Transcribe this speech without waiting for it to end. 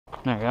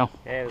There you go.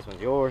 Okay, this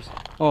one's yours.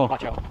 Oh.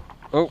 Watch out.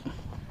 Oh.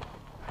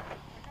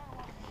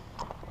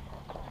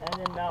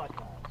 And then Malachi.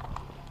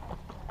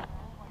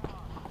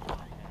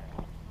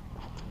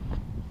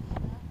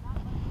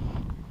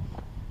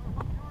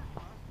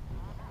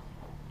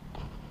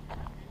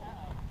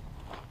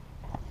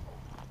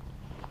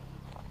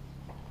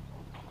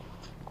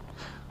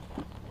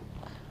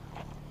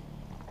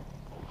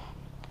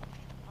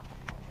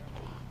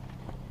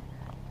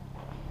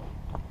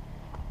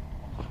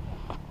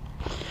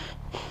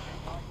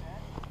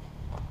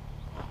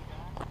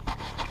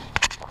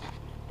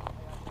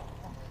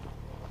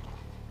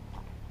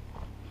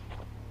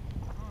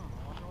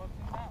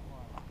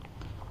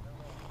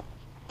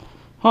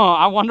 Huh,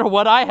 I wonder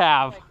what I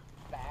have.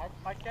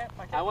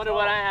 I wonder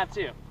what I have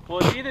too. Well,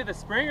 it's either the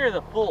spring or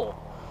the full.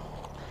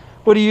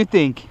 What do you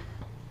think?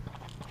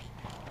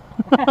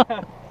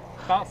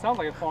 Sounds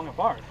like it's falling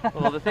apart.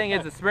 Well, the thing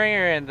is, the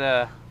Springer and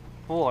the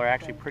full are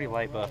actually pretty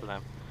light, both of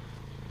them.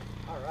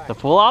 The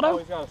full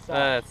auto?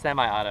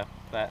 Semi-auto,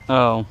 but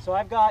Oh. So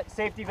I've got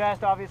safety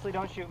vest, obviously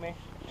don't shoot me.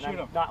 And Shoot I'm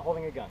him. not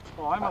holding a gun.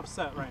 Well, I'm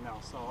upset right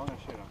now, so I'm gonna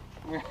shoot him.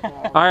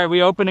 All right,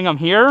 we opening them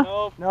here?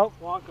 Nope. Nope.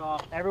 Walk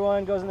off.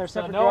 Everyone goes in their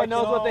so separate no one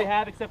knows directions. what they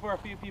have except for a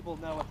few people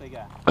know what they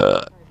got.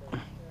 I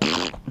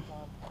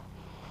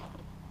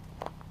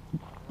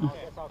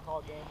guess I'll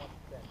call game once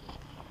it's in.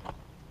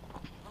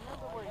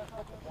 Remember where you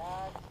put the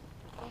bags?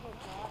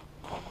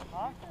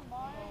 Huh?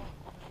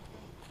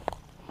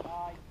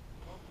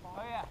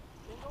 Oh yeah.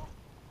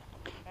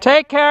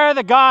 Take care of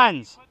the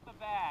guns. Put the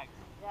bags.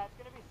 Yeah, it's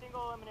gonna be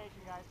single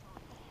elimination, guys.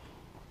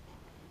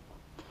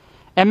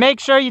 And make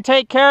sure you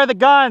take care of the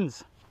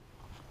guns.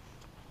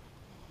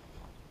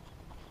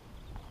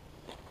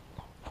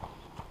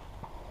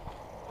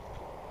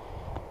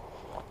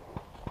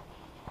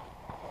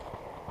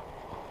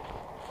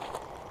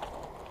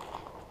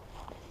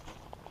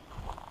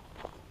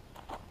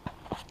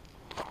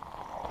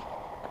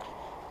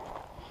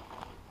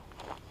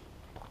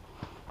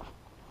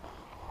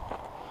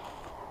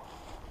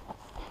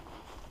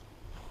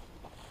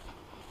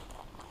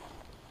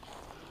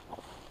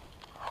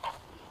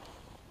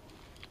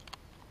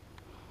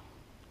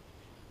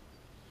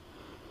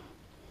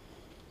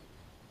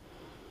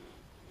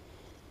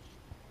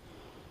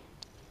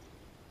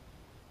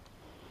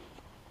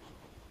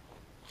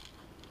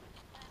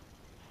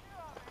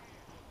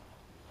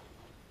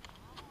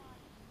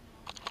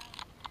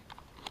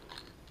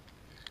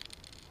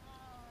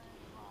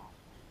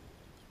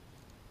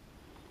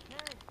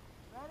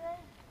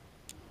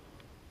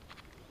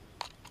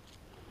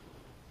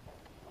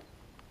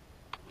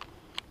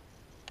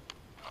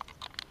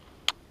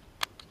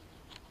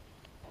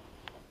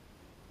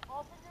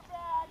 Open your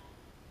bag,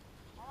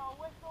 and I'll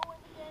whistle when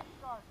the game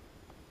starts.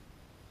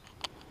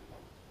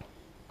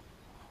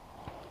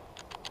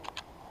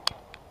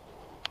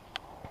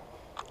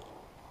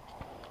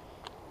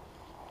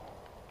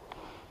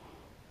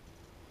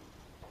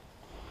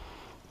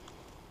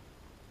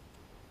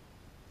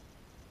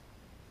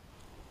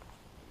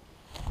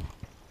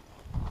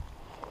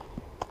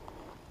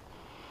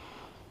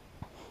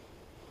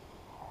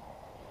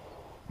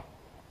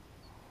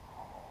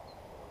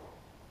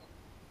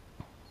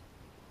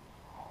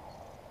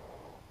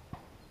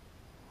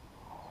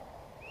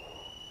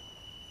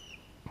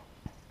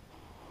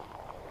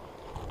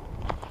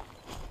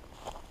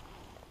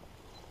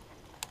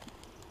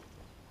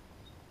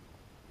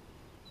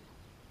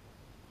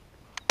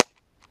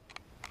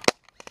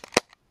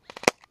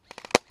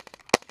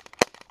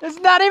 It's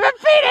not even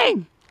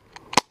feeding!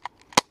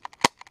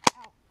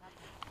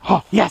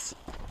 Oh, yes!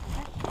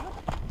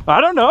 I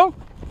don't know.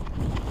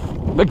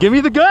 But give me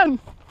the gun.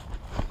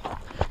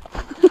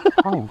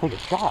 I don't even think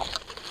it's shot.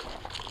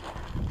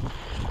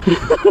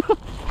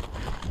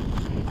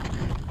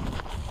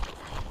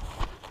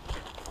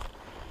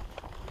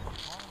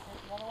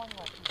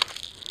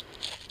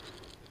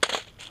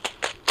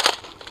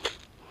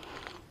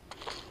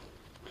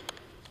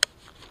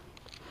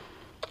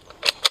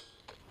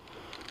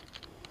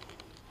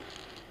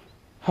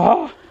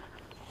 Oh.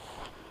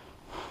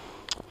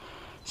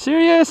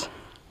 Serious?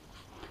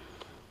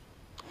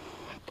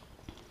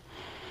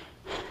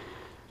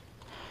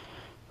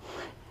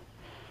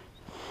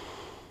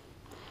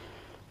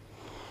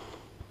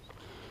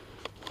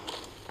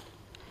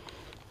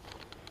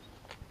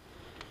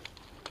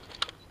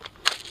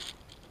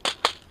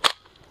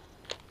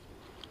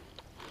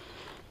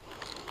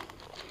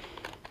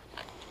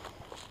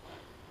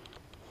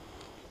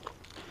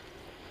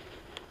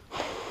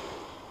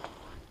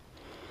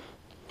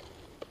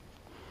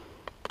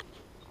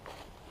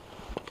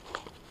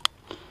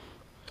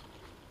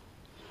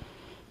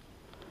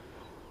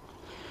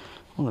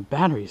 Well, the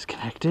battery's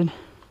connected.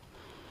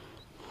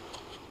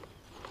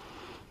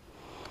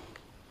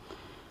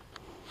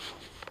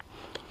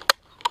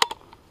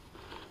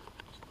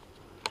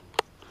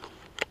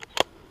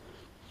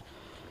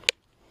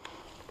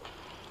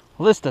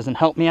 Well, this doesn't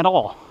help me at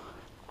all.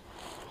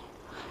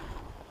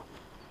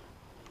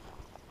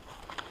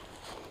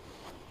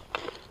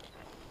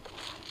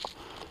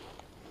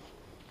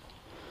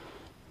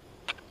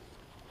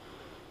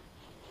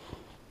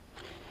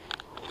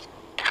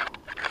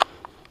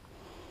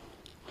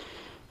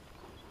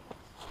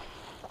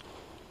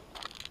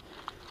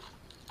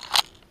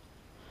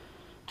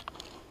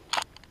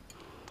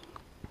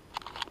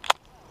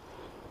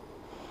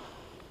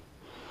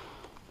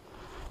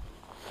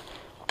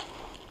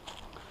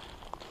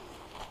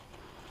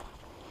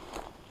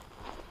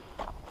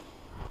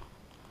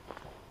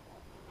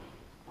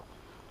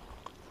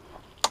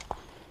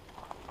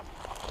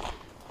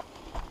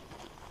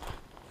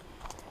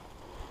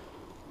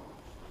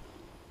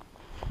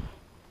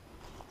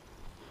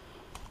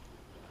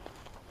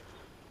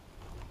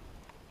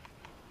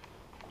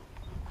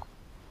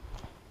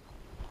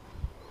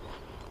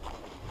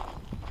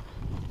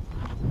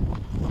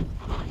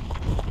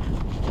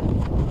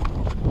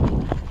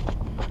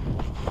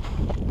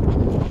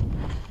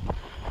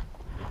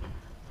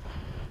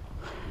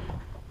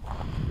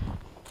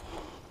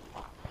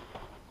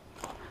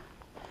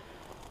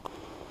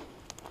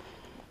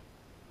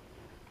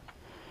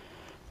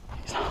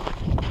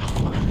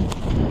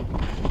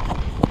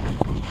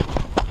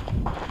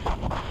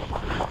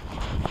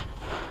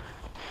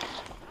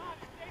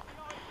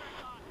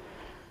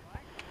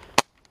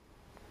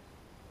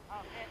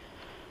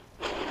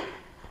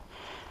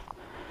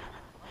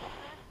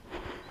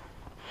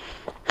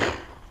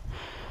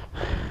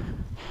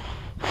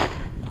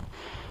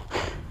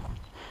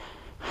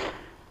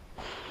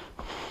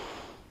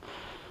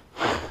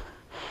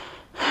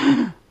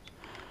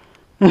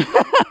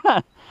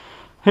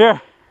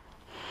 Here.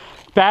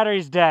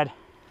 Battery's dead.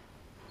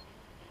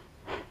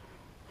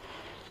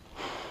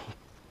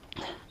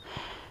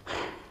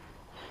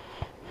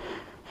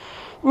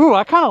 Ooh,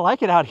 I kind of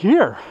like it out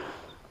here.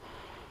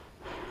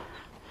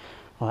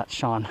 Well, that's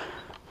Sean.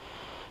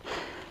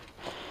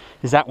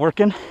 Is that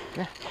working?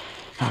 Yeah.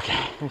 Okay.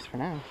 At least for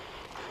now.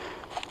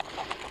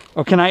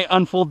 Oh, can I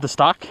unfold the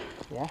stock?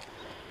 Yeah.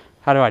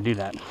 How do I do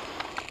that?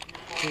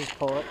 Please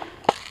pull it.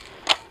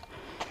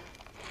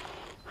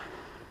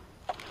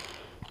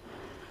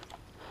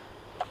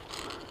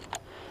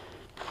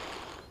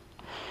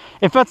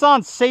 If it's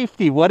on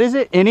safety, what is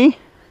it? Any?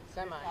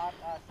 Semi.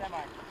 Semi.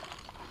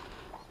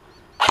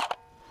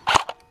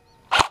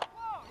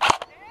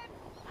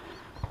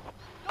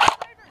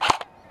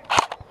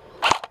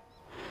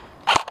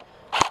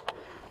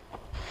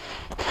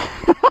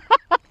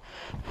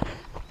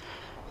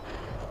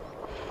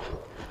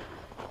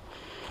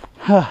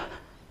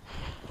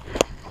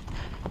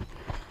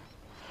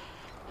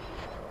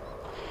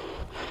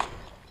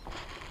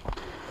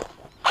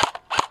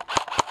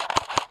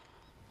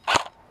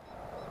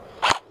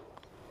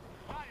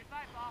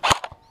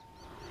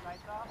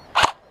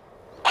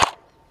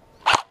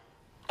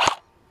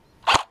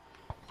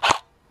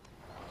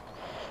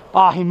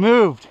 Ah, he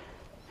moved.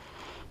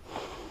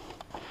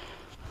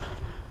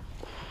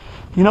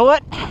 You know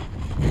what?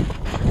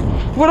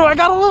 What do I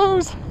gotta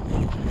lose?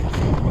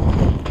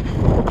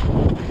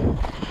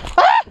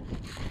 Ah!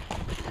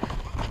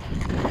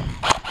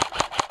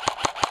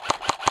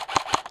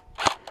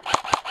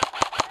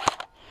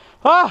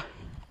 Ah!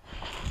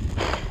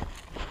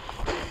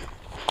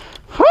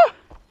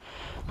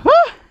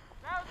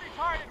 That was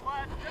retarded,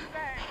 Wes. Just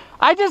saying.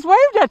 I just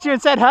waved at you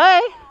and said,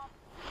 hey.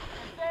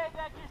 Just saying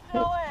that you're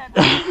still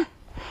in.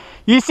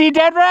 You see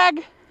Dead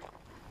Rag?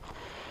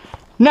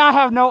 Now I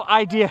have no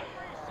idea.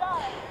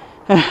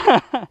 Free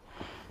shot.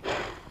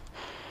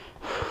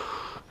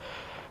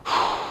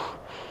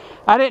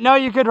 I didn't know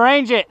you could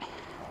range it.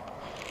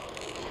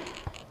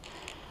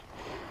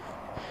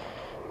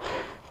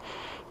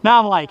 Now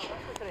I'm like, I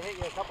could have hit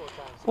you a couple of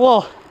times.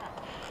 well,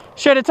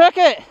 should have took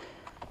it.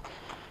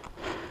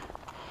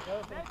 The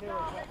other thing too is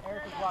when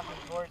Eric is walking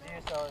towards you,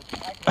 so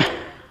I can.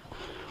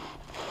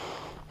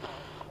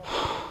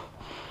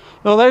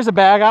 Well, there's a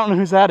bag. I don't know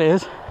whose that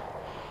is.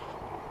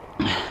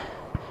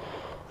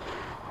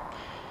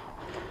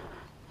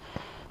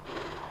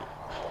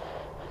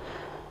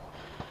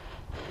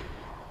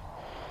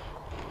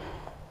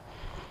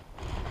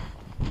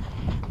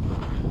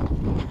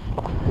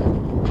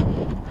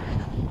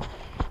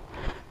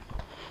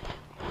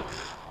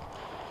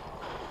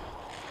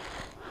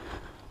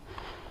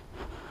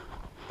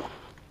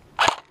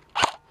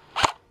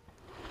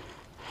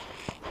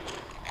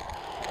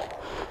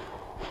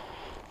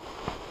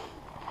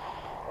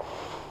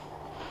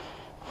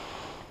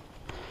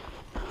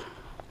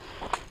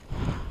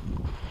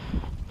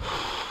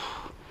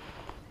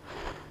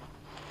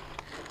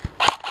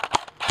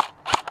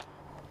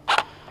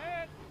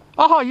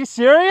 Oh, are you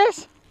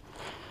serious?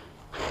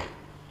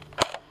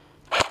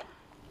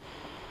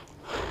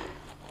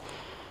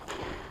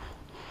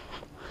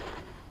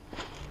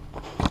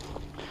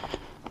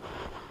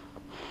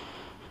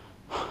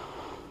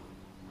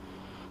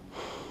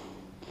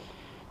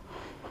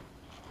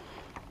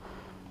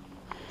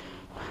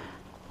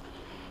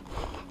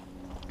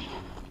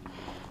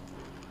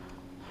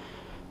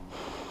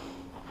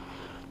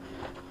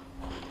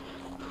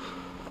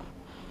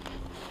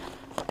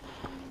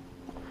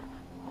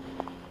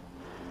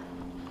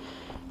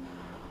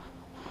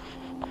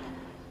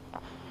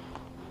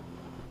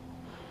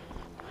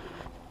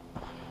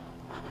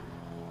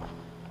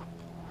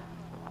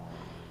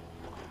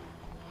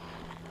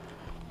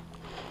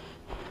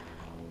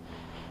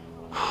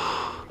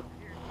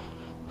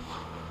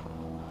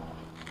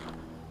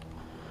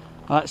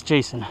 Oh, that's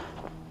Jason.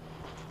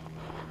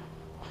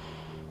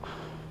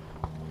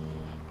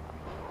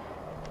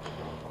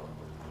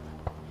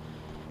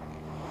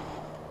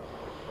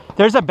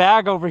 There's a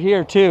bag over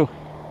here too.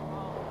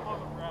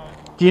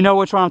 Do you know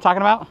which one I'm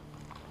talking about?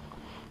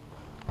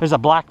 There's a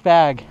black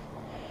bag.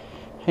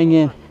 Hang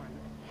in.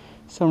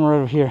 Somewhere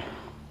over here.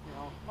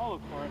 I'll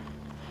look for it.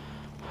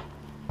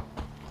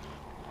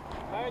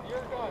 Dad,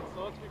 you're gone,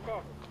 so let's be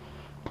cautious.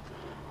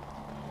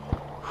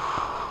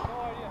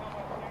 No idea how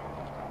much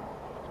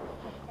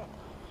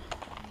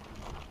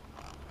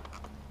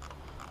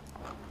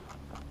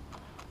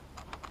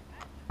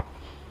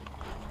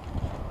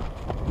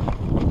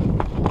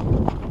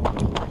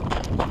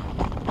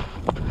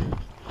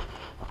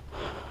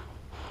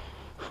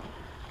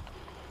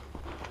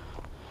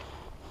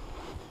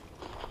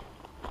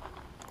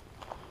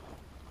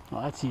Oh,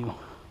 that's you.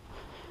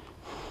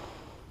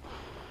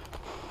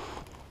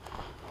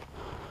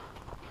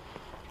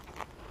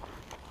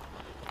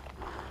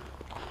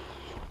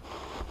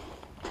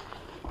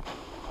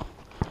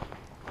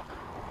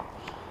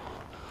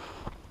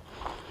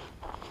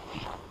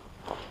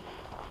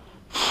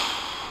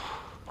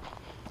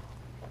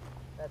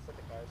 That's what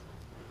the cars.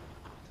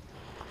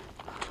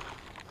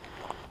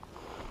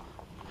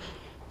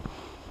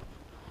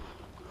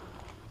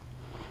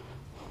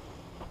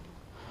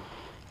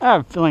 I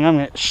have a feeling I'm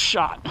gonna get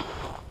shot.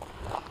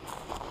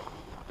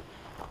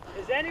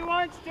 Is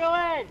anyone still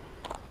in?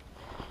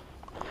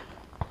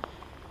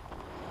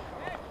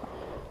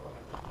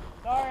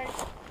 Sorry.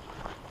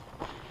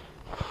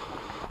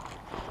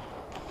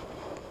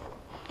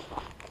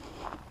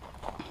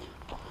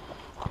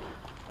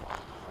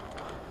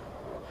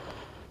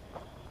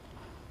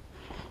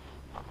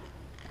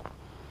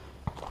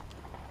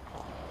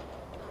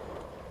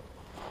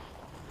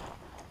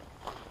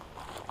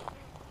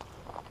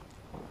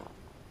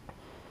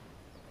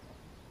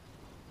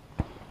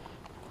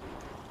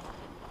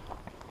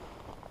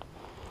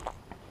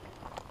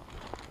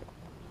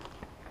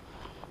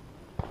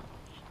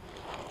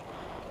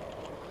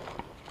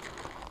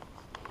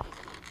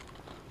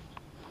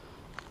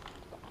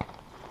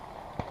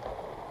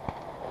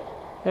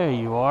 There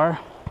you are.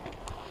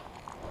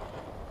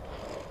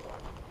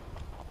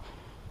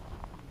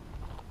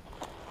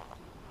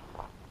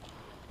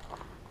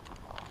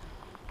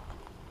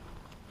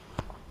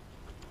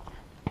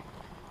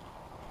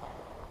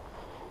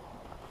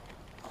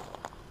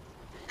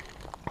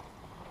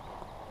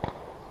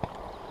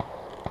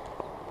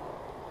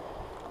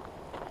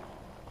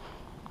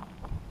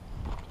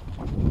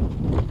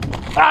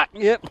 Ah,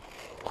 yep.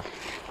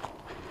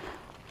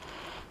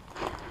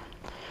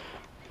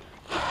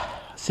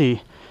 Let's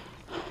see.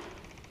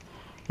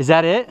 Is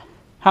that it?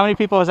 How many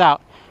people is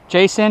out?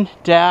 Jason,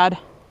 Dad,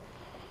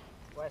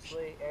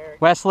 Wesley,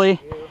 Eric, Wesley,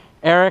 you.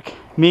 Eric,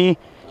 me,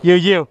 you.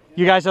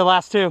 You guys are the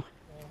last two.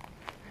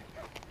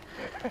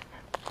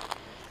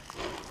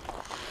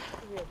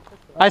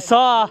 I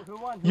saw Who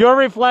won? your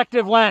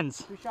reflective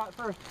lens. Who shot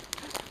first?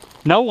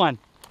 No one.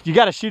 You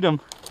gotta shoot them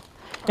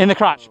in the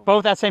crotch,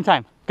 both at the same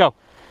time. Go.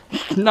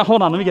 No,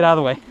 hold on, let me get out of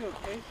the way.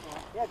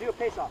 Yeah, do a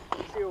pace off.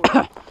 Let's see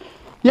what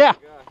Yeah.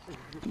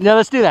 Yeah,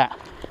 let's do that.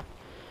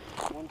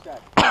 one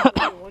shot.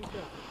 One shot.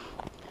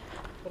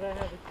 But I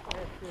have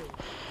two.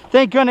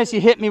 Thank goodness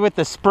you hit me with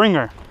the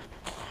Springer.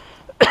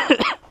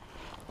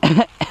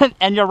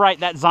 And you're right,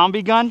 that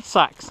zombie gun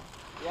sucks.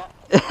 Yeah.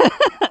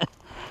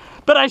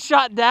 But I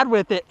shot Dad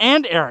with it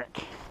and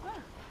Eric.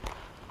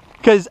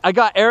 Because I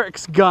got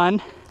Eric's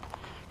gun,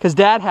 because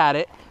Dad had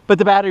it, but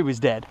the battery was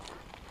dead.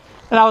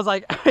 And I was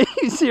like, are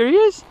you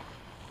serious?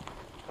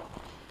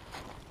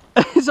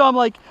 So I'm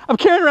like, I'm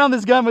carrying around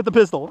this gun with the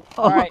pistol.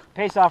 All right,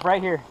 pace off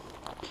right here.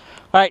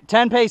 All right,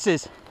 10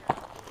 paces. 1,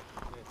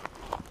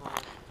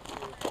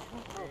 2,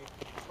 3,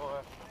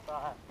 4,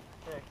 5,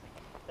 6,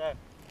 7,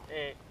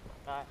 8,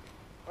 9.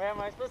 Wait,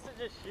 am I supposed to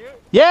just shoot?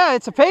 Yeah,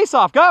 it's a pace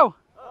off. Go.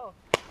 Oh.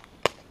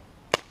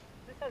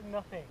 This has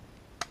nothing.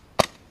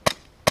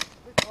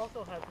 This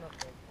also has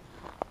nothing.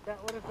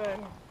 That would have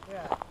been,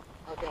 yeah.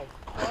 Okay.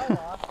 I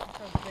lost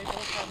because they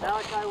both have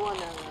Malachi won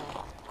that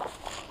round.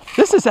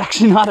 This is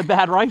actually not a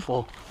bad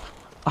rifle,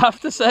 I have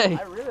to say.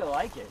 I really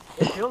like it.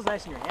 It feels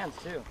nice in your hands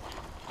too.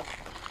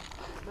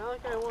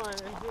 Malachi won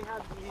and he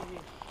had the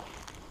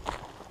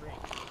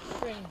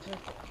spring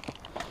pistol.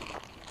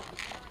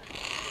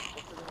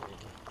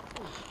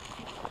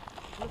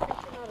 Look at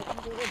you not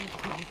either way.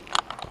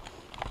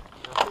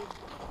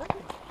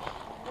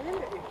 I hit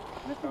it.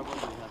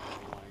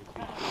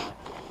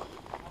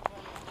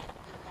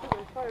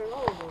 I fired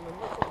all of them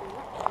and look at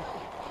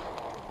me.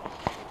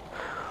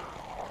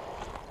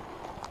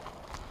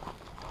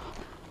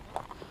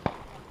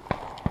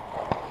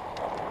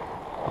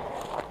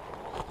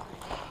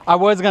 I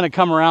was gonna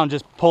come around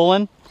just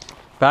pulling,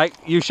 but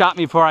you shot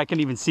me before I could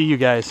even see you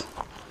guys.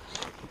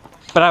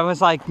 But I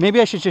was like, maybe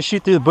I should just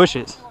shoot through the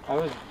bushes. I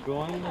was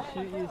going to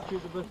shoot you through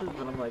the bushes,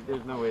 but I'm like,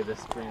 there's no way this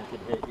spring could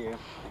hit you.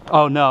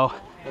 Oh no.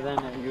 But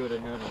then you would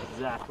have known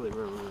exactly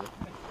where we were.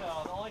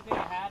 So the only thing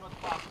I had was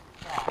plastic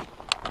trash.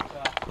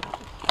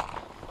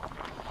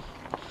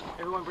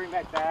 Everyone bring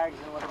back bags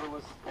and whatever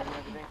was and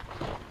everything.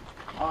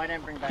 Oh, I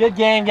didn't bring back. Good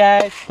game,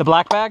 guys. The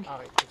black bag?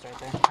 Oh, it's right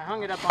there. I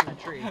hung it up on the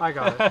tree. I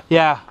got it.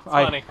 Yeah.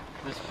 Funny.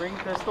 The spring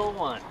pistol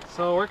won.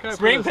 So where can I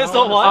Spring put this?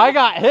 pistol won? I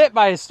got hit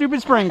by a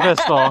stupid spring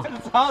pistol.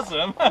 That's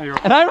awesome.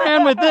 And I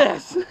ran with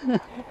this.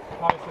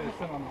 Obviously, it's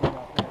sitting on the board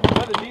out there.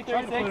 What, the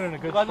Trying to put it in a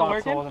G36 good wasn't spot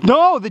working? so it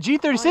No, the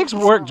G36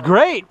 worked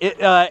great.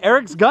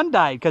 Eric's gun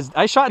died because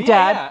I shot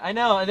Dad. Yeah, I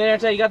know. And then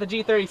after you got the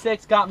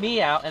G36, got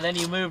me out, and then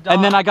you moved on.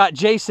 And then I got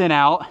Jason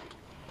out.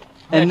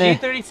 And the then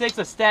G36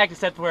 was stacked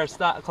except for a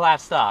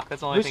class stock. That's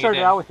the only Who thing started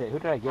it did. out with it? Who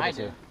did I give I it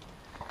to? did.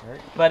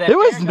 But It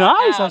was Aaron got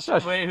nice, I out,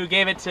 shot- who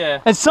gave it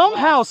to? and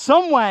somehow,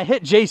 somewhere I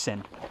hit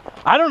Jason.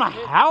 I don't know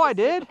how I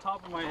did.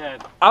 top of my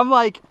head. I'm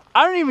like,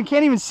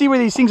 can't even see where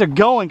these things are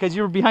going because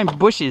you were behind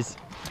bushes.